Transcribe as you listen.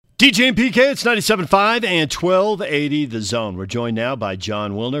DJ and PK, it's 97.5 and 1280 The Zone. We're joined now by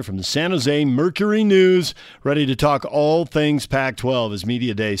Jon Wilner from the San Jose Mercury News, ready to talk all things Pac-12 as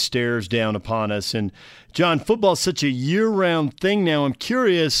Media Day stares down upon us. And, John, football's such a year-round thing now. I'm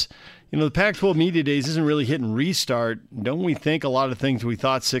curious, the Pac-12 Media Days isn't really hitting restart. Don't we think a lot of things we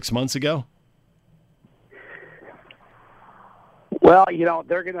thought 6 months ago? Well,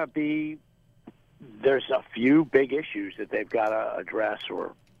 they're going to be – there's a few big issues that they've got to address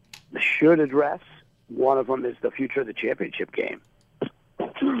or should address. One of them is the future of the championship game.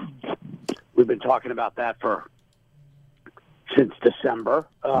 We've been talking about that since December.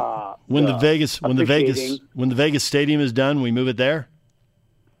 When the Vegas stadium is done, we move it there?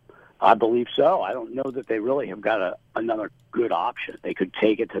 I believe so. I don't know that they really have got another good option. They could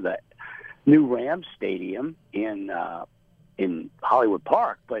take it to the new Rams stadium in Hollywood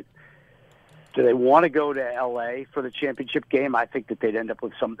Park, but do they want to go to L.A. for the championship game? I think that they'd end up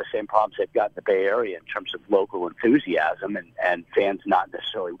with some of the same problems they've got in the Bay Area in terms of local enthusiasm and fans not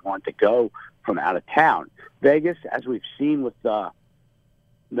necessarily want to go from out of town. Vegas, as we've seen with the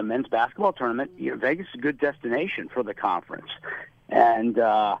men's basketball tournament, Vegas is a good destination for the conference. And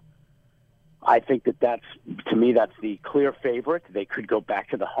I think that's the clear favorite. They could go back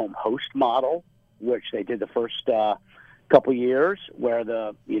to the home host model, which they did the first couple years, where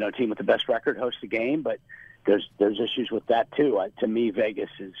the team with the best record hosts the game, but there's issues with that too. To me, Vegas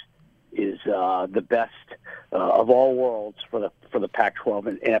is the best of all worlds for the Pac-12,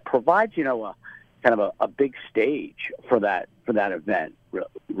 and it provides a kind of a big stage for that event,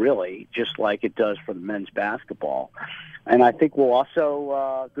 really, just like it does for the men's basketball. And I think we'll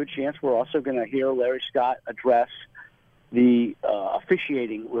also good chance we're also going to hear Larry Scott address the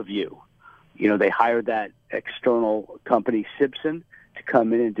officiating review. They hired that external company, Simpson, to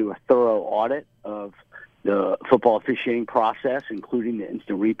come in and do a thorough audit of the football officiating process, including the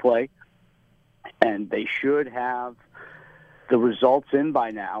instant replay. And they should have the results in by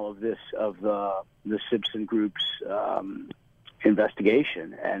now of the Simpson Group's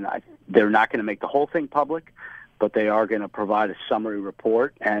investigation. And they're not going to make the whole thing public, but they are going to provide a summary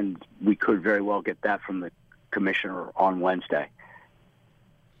report, and we could very well get that from the commissioner on Wednesday.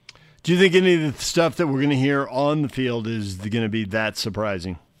 Do you think any of the stuff that we're going to hear on the field is going to be that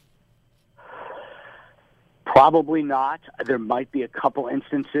surprising? Probably not. There might be a couple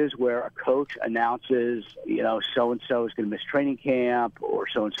instances where a coach announces, so-and-so is going to miss training camp or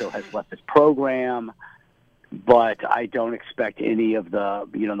so-and-so has left his program. But I don't expect any of the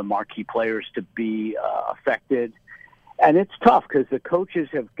marquee players to be affected. And it's tough because the coaches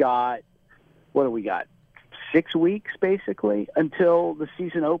have got, what do we got? 6 weeks basically until the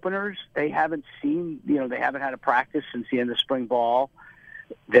season openers. They haven't seen, they haven't had a practice since the end of spring ball.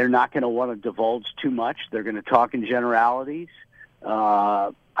 They're not going to want to divulge too much. They're going to talk in generalities.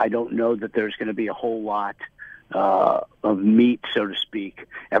 I don't know that there's going to be a whole lot of meat, so to speak.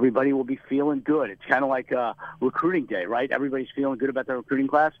 Everybody will be feeling good. It's kind of like recruiting day, right? Everybody's feeling good about their recruiting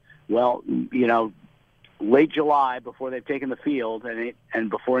class. Well, late July, before they've taken the field and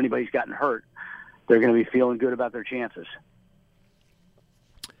before anybody's gotten hurt, they're going to be feeling good about their chances.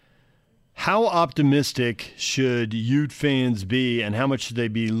 How optimistic should Ute fans be, and how much should they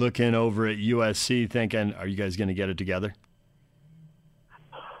be looking over at USC thinking, are you guys going to get it together?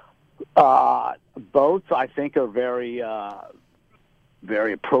 Both, I think, are very,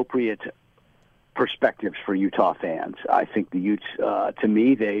 very appropriate perspectives for Utah fans. I think the Utes, to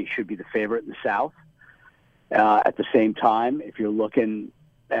me, they should be the favorite in the South. At the same time, if you're looking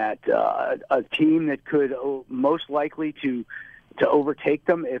at a team that could most likely to overtake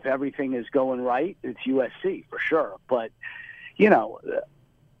them if everything is going right, it's USC for sure. But they got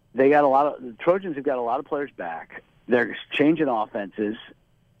the Trojans have got a lot of players back. They're changing offenses,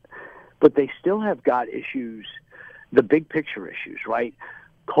 but they still have got issues, the big picture issues, right?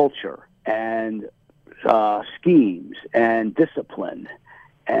 Culture and schemes and discipline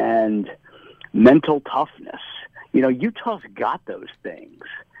and mental toughness. Utah's got those things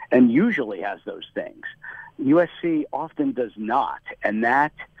and usually has those things. USC often does not. And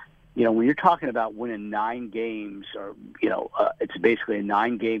that, when you're talking about winning 9 games or, it's basically a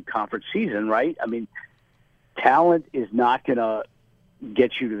 9-game conference season, right? I mean, talent is not going to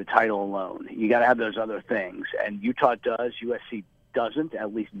get you to the title alone. You got to have those other things. And Utah does. USC doesn't,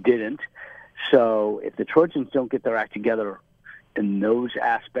 at least didn't. So if the Trojans don't get their act together in those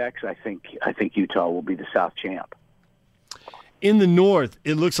aspects, I think Utah will be the South champ. In the North,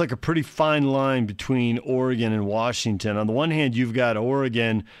 it looks like a pretty fine line between Oregon and Washington. On the one hand, you've got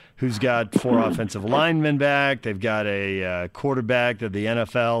Oregon, who's got 4 offensive linemen back. They've got a quarterback that the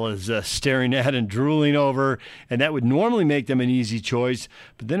NFL is staring at and drooling over, and that would normally make them an easy choice.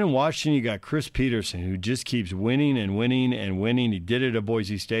 But then in Washington, you got Chris Peterson, who just keeps winning and winning and winning. He did it at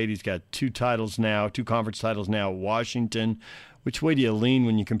Boise State. He's got 2 conference titles now at Washington. Which way do you lean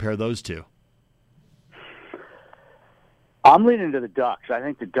when you compare those two? I'm leaning to the Ducks. I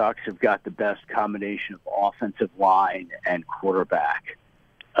think the Ducks have got the best combination of offensive line and quarterback.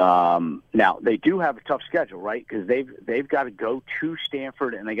 Now, they do have a tough schedule, right? Because they've got to go to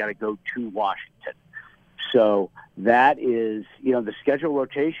Stanford and they got to go to Washington. So that is, the schedule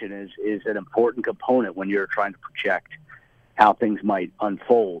rotation is an important component when you're trying to project how things might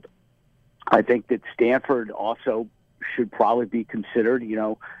unfold. I think that Stanford also should probably be considered,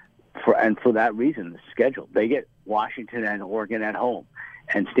 for that reason, the schedule. They get Washington and Oregon at home,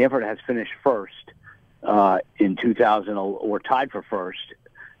 and Stanford has finished first in 2000 or tied for first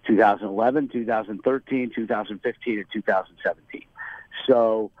 2011, 2013, 2015, and 2017.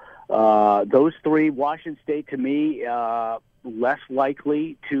 So those 3, Washington State to me less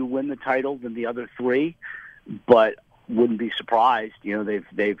likely to win the title than the other 3, but wouldn't be surprised.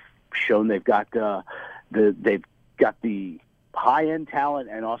 They've shown they've got the high-end talent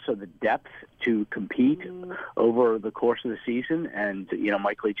and also the depth to compete over the course of the season. And,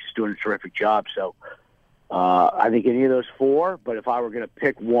 Mike Leach is doing a terrific job. So I think any of those 4, but if I were going to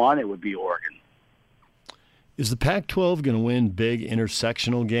pick one, it would be Oregon. Is the Pac-12 going to win big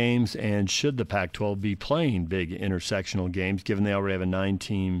intersectional games, and should the Pac-12 be playing big intersectional games, given they already have a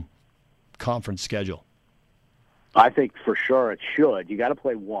 9-team conference schedule? I think for sure it should. You got to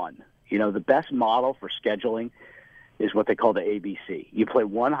play one. The best model for scheduling is what they call the ABC. You play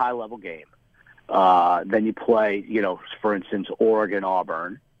one high-level game. Then you play, for instance, Oregon,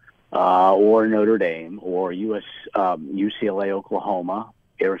 Auburn, or Notre Dame, or UCLA, Oklahoma,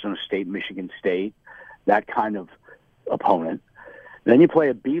 Arizona State, Michigan State, that kind of opponent. Then you play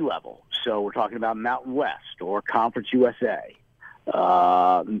a B level. So we're talking about Mountain West or Conference USA,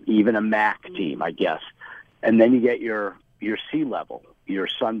 even a MAC team, I guess. And then you get your C level, your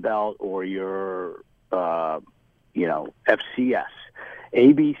Sun Belt or your FCS,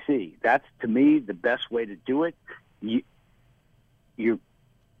 ABC. That's, to me, the best way to do it. You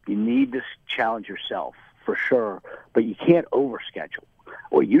need to challenge yourself for sure, but you can't overschedule.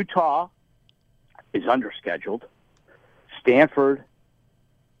 Well, Utah is underscheduled. Stanford,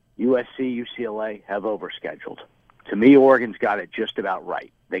 USC, UCLA have overscheduled. To me, Oregon's got it just about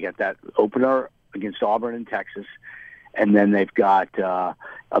right. They got that opener against Auburn and Texas, and then they've got a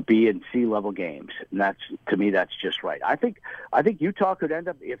B and C level games, and to me that's just right. I think Utah could end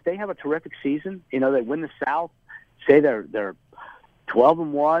up, if they have a terrific season, they win the South, say they're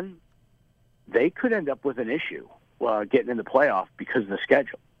 12-1, they could end up with an issue getting in the playoff because of the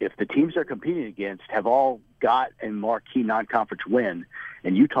schedule. If the teams they're competing against have all got a marquee non-conference win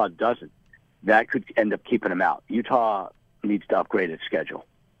and Utah doesn't, that could end up keeping them out. Utah needs to upgrade its schedule.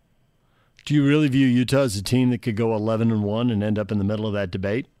 Do you really view Utah as a team that could go 11-1 and end up in the middle of that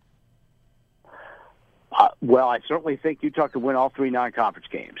debate? Well, I certainly think Utah could win all 3 non-conference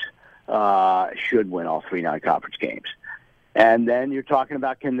games. Should win all 3 non-conference games, and then you're talking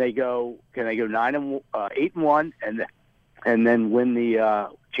about can they go 8-1 and then win the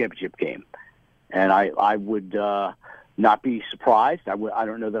championship game? And I would not be surprised. I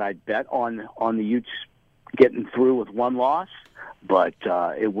don't know that I'd bet on the Utes getting through with 1 loss. But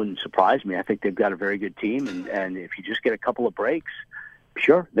it wouldn't surprise me. I think they've got a very good team, and if you just get a couple of breaks,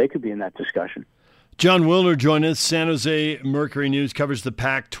 sure, they could be in that discussion. Jon Wilner joined us. San Jose Mercury News covers the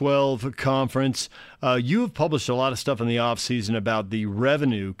Pac-12 conference. You have published a lot of stuff in the offseason about the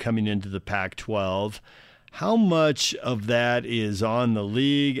revenue coming into the Pac-12. How much of that is on the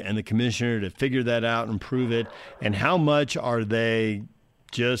league and the commissioner to figure that out and prove it, and how much are they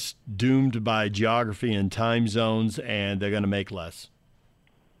just doomed by geography and time zones, and they're going to make less?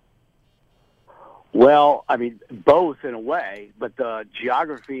 Well, I mean, both in a way, but the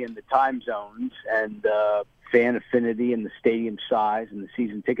geography and the time zones and the fan affinity and the stadium size and the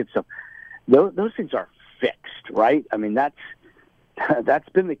season ticket stuff, those things are fixed, right? I mean, that's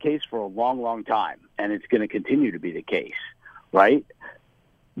been the case for a long, long time, and it's going to continue to be the case, right?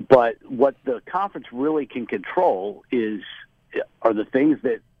 But what the conference really can control are the things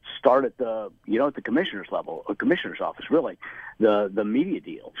that start at the commissioner's level, or commissioner's office, really, the media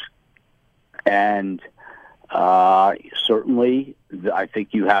deals. And certainly, I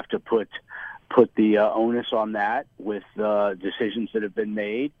think you have to put the onus on that with the decisions that have been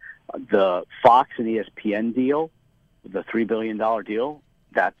made. The Fox and ESPN deal the $3 billion deal,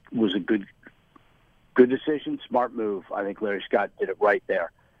 that was a good decision, smart move. I think Larry Scott did it right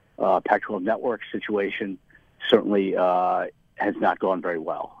there. Pac-12 Network situation certainly has not gone very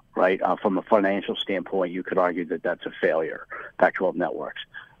well, right? From a financial standpoint, you could argue that that's a failure, Pac-12 Networks.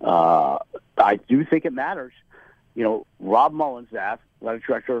 I do think it matters. You know, Rob Mullins, the athletic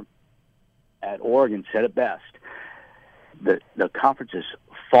director at Oregon, said it best. The conference is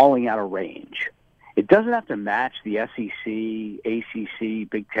falling out of range. It doesn't have to match the SEC, ACC,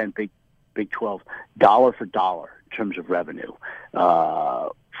 Big Ten, Big 12, dollar for dollar in terms of revenue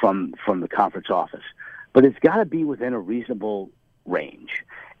from the conference office. But it's got to be within a reasonable range.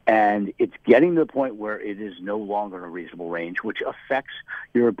 And it's getting to the point where it is no longer in a reasonable range, which affects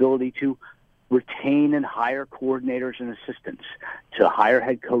your ability to retain and hire coordinators and assistants, to hire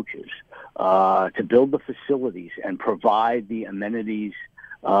head coaches, to build the facilities and provide the amenities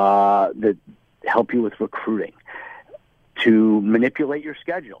that help you with recruiting, to manipulate your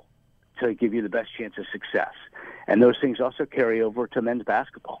schedule to give you the best chance of success. And those things also carry over to men's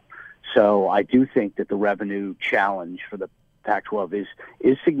basketball. So I do think that the revenue challenge for the Pac-12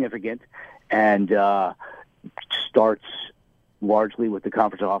 is significant and starts largely with the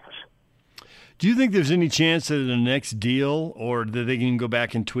conference office. Do you think there's any chance that in the next deal, or that they can go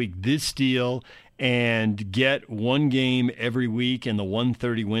back and tweak this deal and get one game every week in the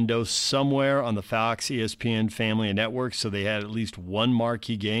 1:30 window somewhere on the Fox, ESPN family of networks, so they had at least one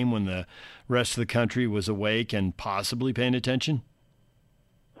marquee game when the rest of the country was awake and possibly paying attention?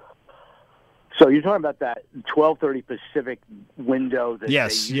 So you're talking about that 12:30 Pacific window that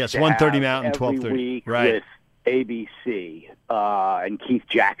yes, 1:30 Mountain, 12:30, week right? With ABC and Keith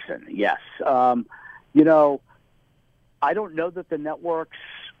Jackson. Yes, you know, I don't know that the networks,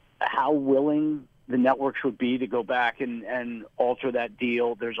 how willing the networks would be to go back and alter that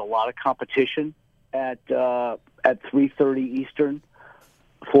deal. There's a lot of competition at 3:30 Eastern,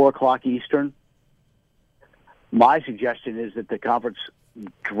 4:00 Eastern. My suggestion is that the conference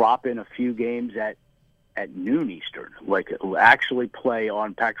drop in a few games at noon Eastern, like actually play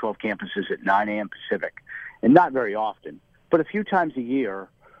on Pac-12 campuses at 9 a.m. Pacific, and not very often, but a few times a year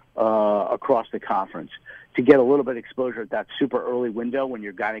across the conference to get a little bit of exposure at that super early window when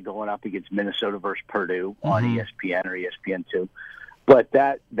you're kind of going up against Minnesota versus Purdue on ESPN or ESPN2. But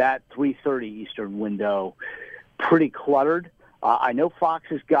that 3:30 Eastern window, pretty cluttered. I know Fox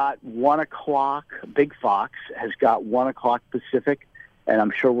has got 1 o'clock, Big Fox has got 1 o'clock Pacific, and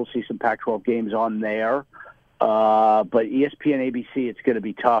I'm sure we'll see some Pac-12 games on there. But ESPN, ABC, it's going to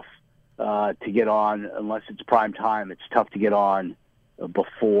be tough to get on unless it's prime time. It's tough to get on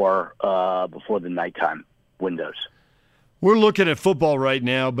before the nighttime windows. We're looking at football right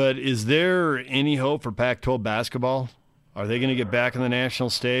now, but is there any hope for Pac-12 basketball? Are they going to get back on the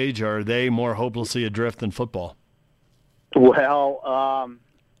national stage, or are they more hopelessly adrift than football? Well,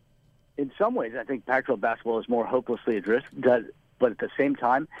 in some ways, I think Pac-12 basketball is more hopelessly adrift, but at the same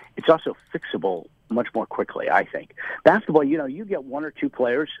time, it's also fixable much more quickly, I think. Basketball, you know, you get 1 or 2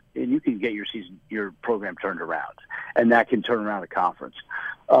 players, and you can get your program turned around, and that can turn around a conference.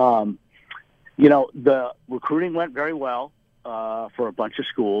 You know, the recruiting went very well for a bunch of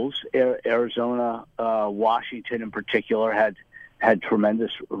schools. Arizona, Washington in particular had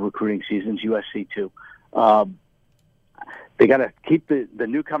tremendous recruiting seasons, USC too. They got to keep the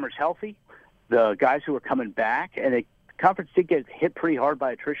newcomers healthy, the guys who are coming back, and the conference did get hit pretty hard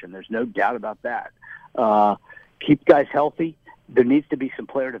by attrition. There's no doubt about that. Keep guys healthy. There needs to be some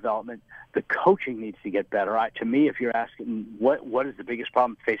player development. The coaching needs to get better. To me, if you're asking what is the biggest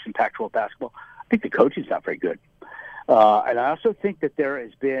problem facing Pac-12 basketball, I think the coaching's not very good. And I also think that there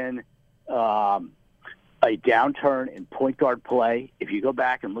has been a downturn in point guard play. If you go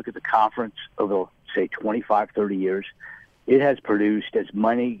back and look at the conference over, say, 25, 30 years, it has produced as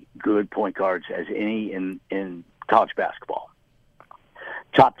many good point guards as any in college basketball.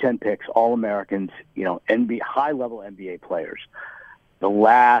 Top 10 picks, All-Americans, you know, high-level NBA players. The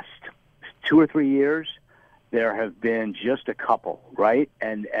last 2 or 3 years, there have been just a couple, right?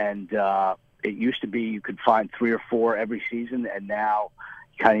 And it used to be you could find 3 or 4 every season, and now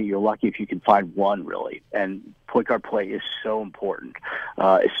kind of you're lucky if you can find one, really. And point guard play is so important,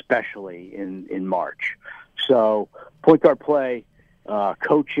 especially in March. So point guard play,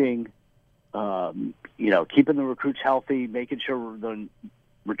 coaching, you know, keeping the recruits healthy, making sure the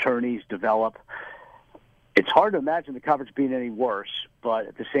returnees develop. It's hard to imagine the conference being any worse, but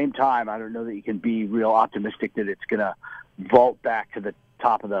at the same time, I don't know that you can be real optimistic that it's going to vault back to the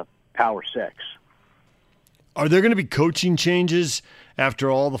top of the Power Six. Are there going to be coaching changes after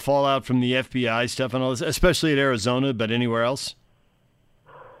all the fallout from the FBI stuff and all this, especially at Arizona, but anywhere else?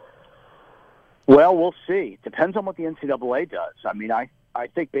 Well, we'll see. Depends on what the NCAA does. I mean, I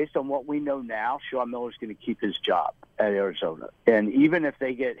think based on what we know now, Sean Miller's going to keep his job at Arizona. And even if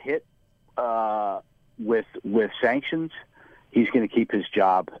they get hit with sanctions, he's going to keep his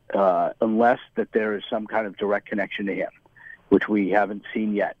job unless that there is some kind of direct connection to him, which we haven't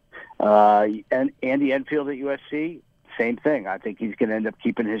seen yet. And Andy Enfield at USC, same thing. I think he's going to end up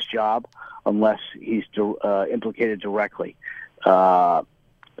keeping his job unless he's implicated directly. So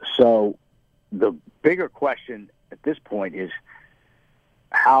the bigger question at this point is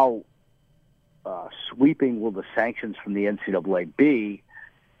how sweeping will the sanctions from the NCAA be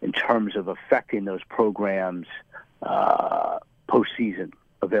in terms of affecting those programs' postseason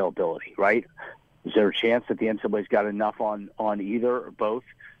availability, right? Is there a chance that the NCAA's got enough on either or both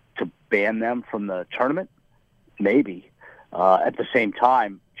to ban them from the tournament? Maybe. At the same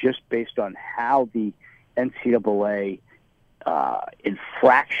time, just based on how the NCAA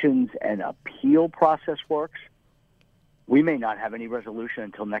infractions and appeal process works, we may not have any resolution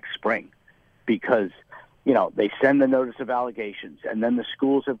until next spring because, they send the notice of allegations and then the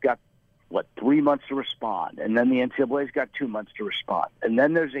schools have got, 3 months to respond, and then the NCAA's got 2 months to respond, and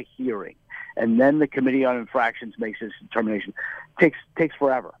then there's a hearing, and then the Committee on Infractions makes its determination. Takes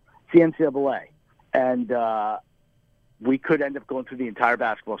forever. It's the NCAA. And we could end up going through the entire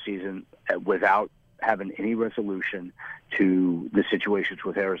basketball season without having any resolution to the situations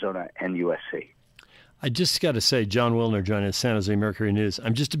with Arizona and USC. I just got to say, Jon Wilner joining us, San Jose Mercury News.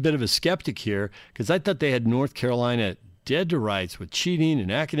 I'm just a bit of a skeptic here because I thought they had North Carolina dead to rights with cheating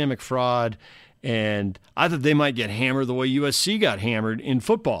and academic fraud, and I thought they might get hammered the way USC got hammered in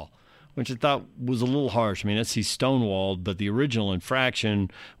football, which I thought was a little harsh. I mean, SC stonewalled, but the original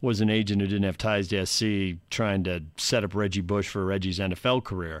infraction was an agent who didn't have ties to SC trying to set up Reggie Bush for Reggie's NFL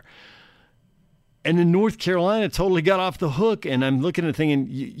career. And then North Carolina totally got off the hook, and I'm looking at thinking,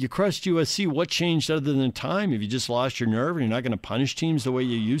 you crushed USC. What changed other than time? Have you just lost your nerve and you're not going to punish teams the way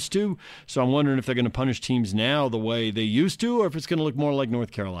you used to? So I'm wondering if they're going to punish teams now the way they used to, or if it's going to look more like North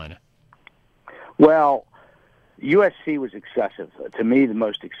Carolina. Well, USC was excessive. To me, the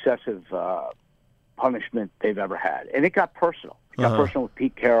most excessive punishment they've ever had. And it got personal. It got personal with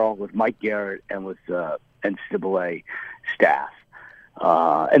Pete Carroll, with Mike Garrett, and with NCAA staff.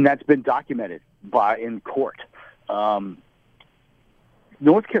 And that's been documented in court. The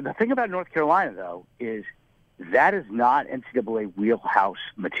thing about North Carolina, though, is that is not NCAA wheelhouse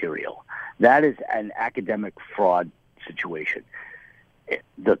material. That is an academic fraud situation.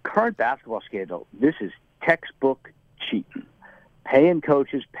 The current basketball scandal, this is textbook cheating. Paying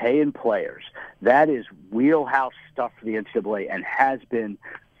coaches, paying players. That is wheelhouse stuff for the NCAA and has been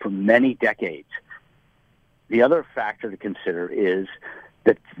for many decades. The other factor to consider is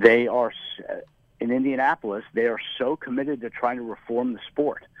that they are, in Indianapolis, they are so committed to trying to reform the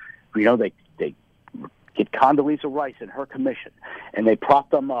sport. They get Condoleezza Rice and her commission, and they prop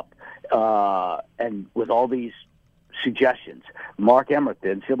them up and with all these suggestions. Mark Emmert, the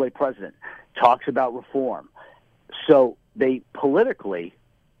NCAA president, talks about reform. So they politically,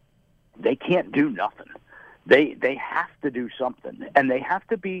 they can't do nothing. They have to do something, and they have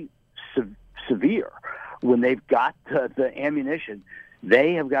to be severe. When they've got the ammunition,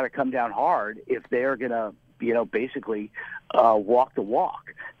 they have got to come down hard if they're going to, basically walk the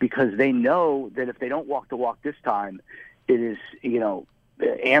walk, because they know that if they don't walk the walk this time, it is,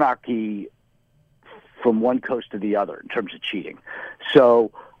 anarchy from one coast to the other in terms of cheating.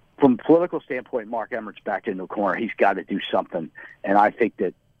 So from a political standpoint, Mark Emmert's backed into a corner. He's got to do something. And I think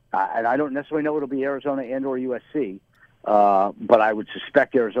that, and I don't necessarily know it'll be Arizona and or USC, but I would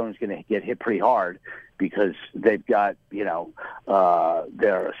suspect Arizona's going to get hit pretty hard because they've got,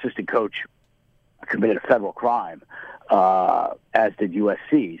 their assistant coach committed a federal crime, as did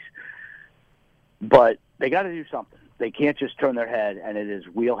USC's. But they got to do something. They can't just turn their head, and it is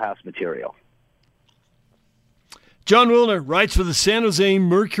wheelhouse material. Jon Wilner writes for the San Jose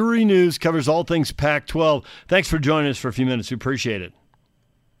Mercury News, covers all things Pac-12. Thanks for joining us for a few minutes. We appreciate it.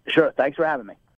 Sure. Thanks for having me.